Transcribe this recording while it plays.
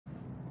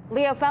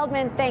Leo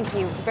Feldman, thank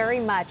you very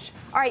much.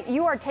 All right,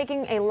 you are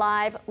taking a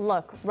live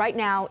look right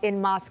now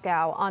in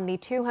Moscow on the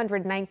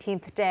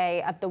 219th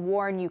day of the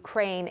war in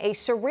Ukraine. A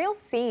surreal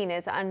scene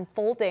is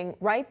unfolding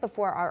right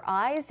before our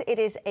eyes. It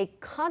is a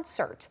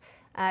concert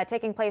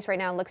taking place right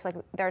now. It looks like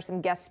there are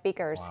some guest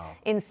speakers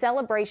in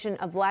celebration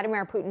of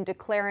Vladimir Putin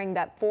declaring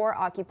that 4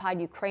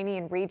 occupied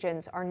Ukrainian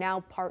regions are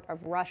now part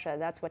of Russia.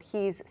 That's what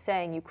he's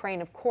saying.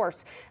 Ukraine, of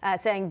course,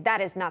 saying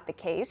that is not the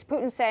case.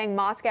 Putin saying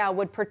Moscow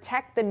would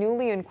protect the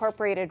newly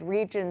incorporated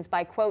regions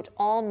by, quote,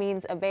 all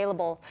means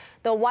available.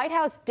 The White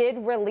House did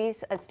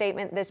release a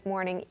statement this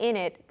morning. In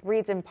it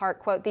reads in part,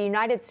 quote, the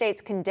United States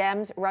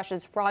condemns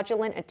Russia's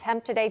fraudulent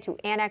attempt today to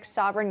annex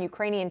sovereign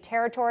Ukrainian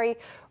territory.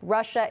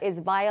 Russia is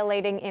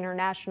violating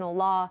international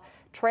law,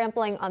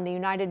 trampling on the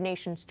United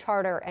Nations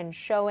Charter, and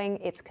showing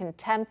its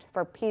contempt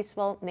for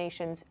peaceful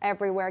nations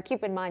everywhere.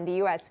 Keep in mind, the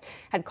U.S.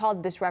 had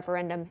called this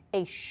referendum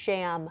a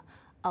sham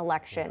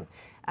election,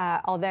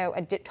 although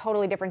a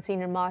totally different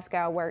scene in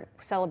Moscow where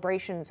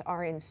celebrations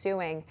are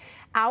ensuing.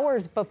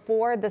 Hours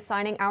before the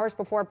signing, hours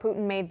before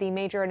Putin made the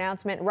major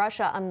announcement,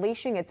 Russia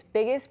unleashing its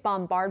biggest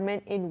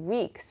bombardment in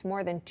weeks.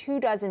 More than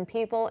 24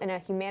 people in a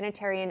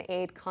humanitarian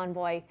aid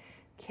convoy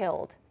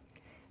killed.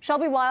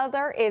 Shelby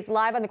Wilder is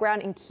live on the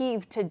ground in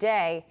Kyiv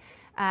today,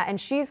 and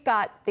she's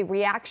got the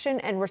reaction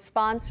and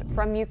response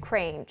from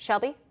Ukraine.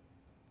 Shelby?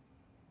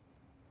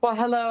 Well,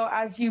 hello.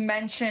 As you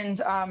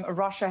mentioned,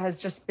 Russia has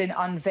just been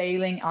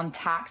unveiling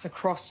attacks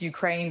across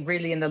Ukraine,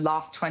 really, in the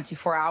last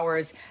 24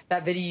 hours.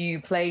 That video you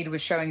played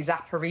was showing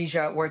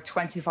Zaporizhia, where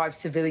 25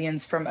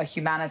 civilians from a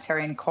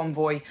humanitarian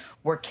convoy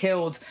were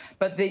killed.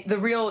 But the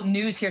real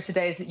news here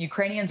today is that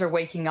Ukrainians are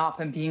waking up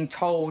and being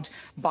told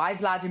by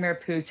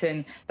Vladimir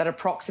Putin that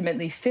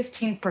approximately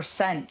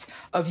 15%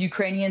 of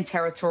Ukrainian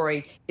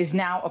territory is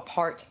now a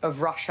part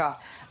of Russia.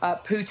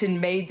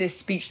 Putin made this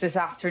speech this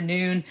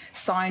afternoon,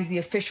 signed the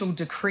official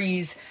decrees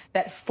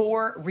that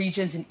 4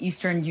 regions in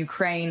eastern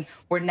Ukraine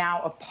were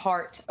now a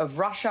part of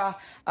Russia.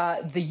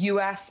 The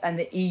U.S. and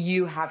the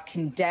EU have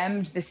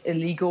condemned this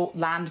illegal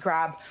land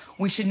grab.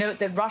 We should note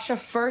that Russia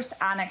first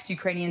annexed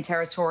Ukrainian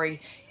territory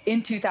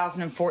in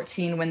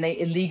 2014 when they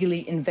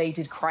illegally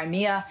invaded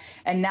Crimea,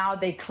 and now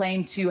they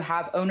claim to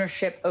have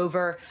ownership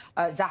over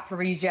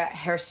Zaporizhia,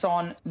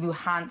 Kherson,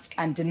 Luhansk,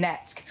 and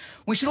Donetsk.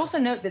 We should also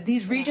note that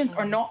these regions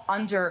are not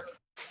under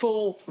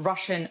full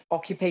Russian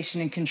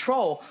occupation and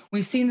control.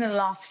 We've seen in the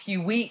last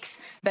few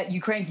weeks that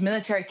Ukraine's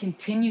military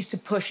continues to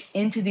push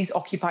into these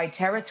occupied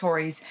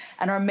territories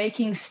and are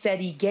making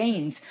steady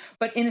gains.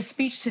 But in a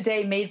speech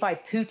today made by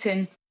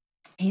Putin,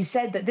 he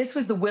said that this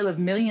was the will of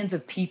millions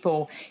of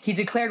people. He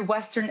declared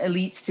Western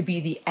elites to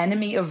be the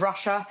enemy of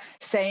Russia,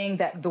 saying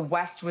that the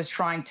West was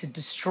trying to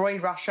destroy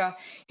Russia.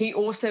 He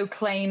also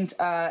claimed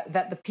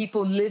that the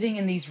people living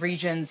in these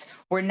regions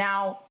were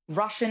now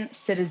Russian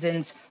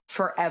citizens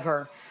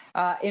forever.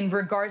 In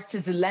regards to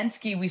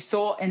Zelensky, we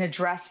saw an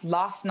address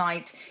last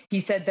night. He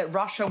said that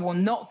Russia will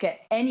not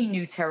get any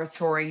new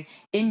territory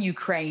in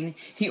Ukraine.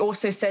 He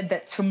also said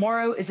that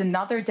tomorrow is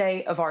another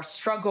day of our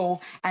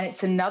struggle, and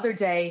it's another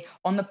day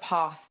on the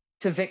path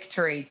to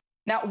victory.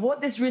 Now, what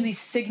this really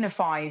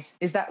signifies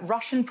is that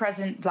Russian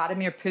President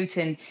Vladimir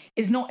Putin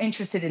is not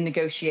interested in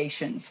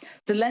negotiations.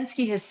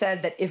 Zelensky has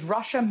said that if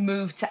Russia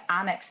moved to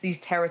annex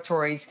these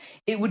territories,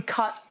 it would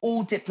cut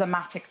all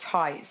diplomatic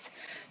ties.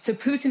 So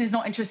Putin is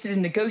not interested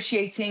in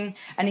negotiating,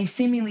 and he's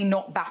seemingly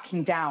not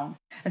backing down.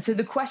 And so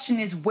the question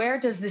is, where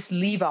does this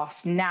leave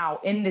us now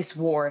in this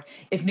war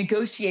if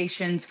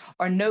negotiations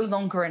are no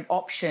longer an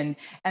option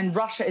and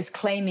Russia is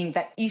claiming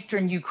that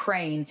eastern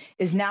Ukraine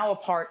is now a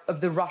part of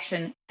the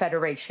Russian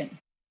Federation?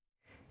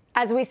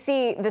 As we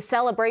see the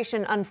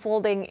celebration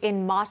unfolding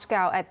in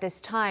Moscow at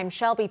this time,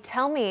 Shelby,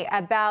 tell me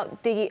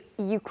about the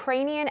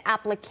Ukrainian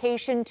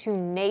application to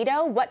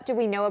NATO. What do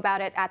we know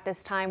about it at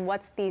this time?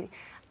 What's the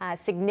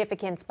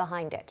significance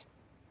behind it?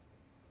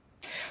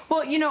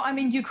 Well,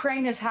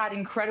 Ukraine has had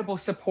incredible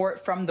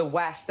support from the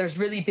West. There's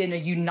really been a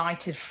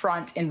united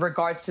front in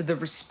regards to the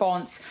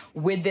response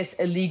with this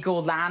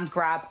illegal land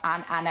grab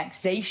and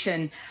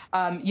annexation.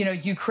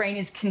 Ukraine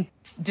is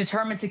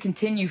determined to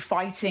continue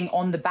fighting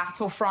on the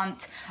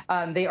battlefront.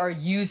 They are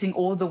using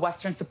all the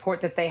Western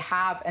support that they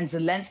have. And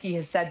Zelensky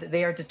has said that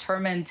they are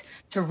determined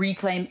to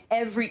reclaim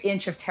every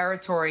inch of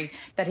territory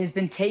that has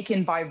been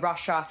taken by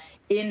Russia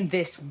in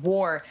this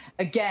war.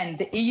 Again,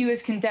 the EU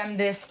has condemned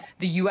this.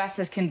 The US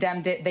has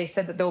condemned it. They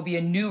said that there will be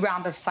a new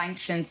round of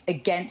sanctions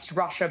against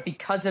Russia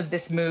because of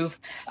this move.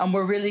 And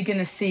we're really going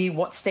to see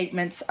what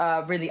statements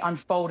really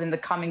unfold in the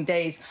coming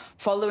days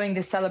following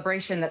the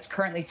celebration that's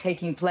currently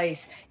taking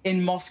place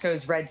in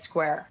Moscow's Red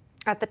Square.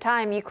 At the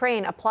time,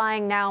 Ukraine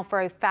applying now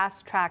for a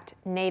fast-tracked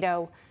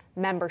NATO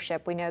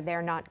membership. We know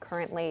they're not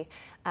currently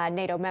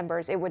NATO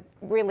members. It would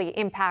really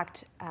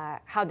impact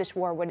how this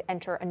war would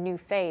enter a new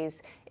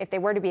phase if they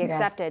were to be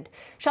accepted.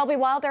 Yes. Shelby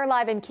Wilder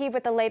live in Kyiv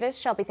with the latest.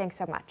 Shelby, thanks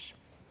so much.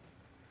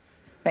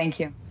 Thank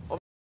you.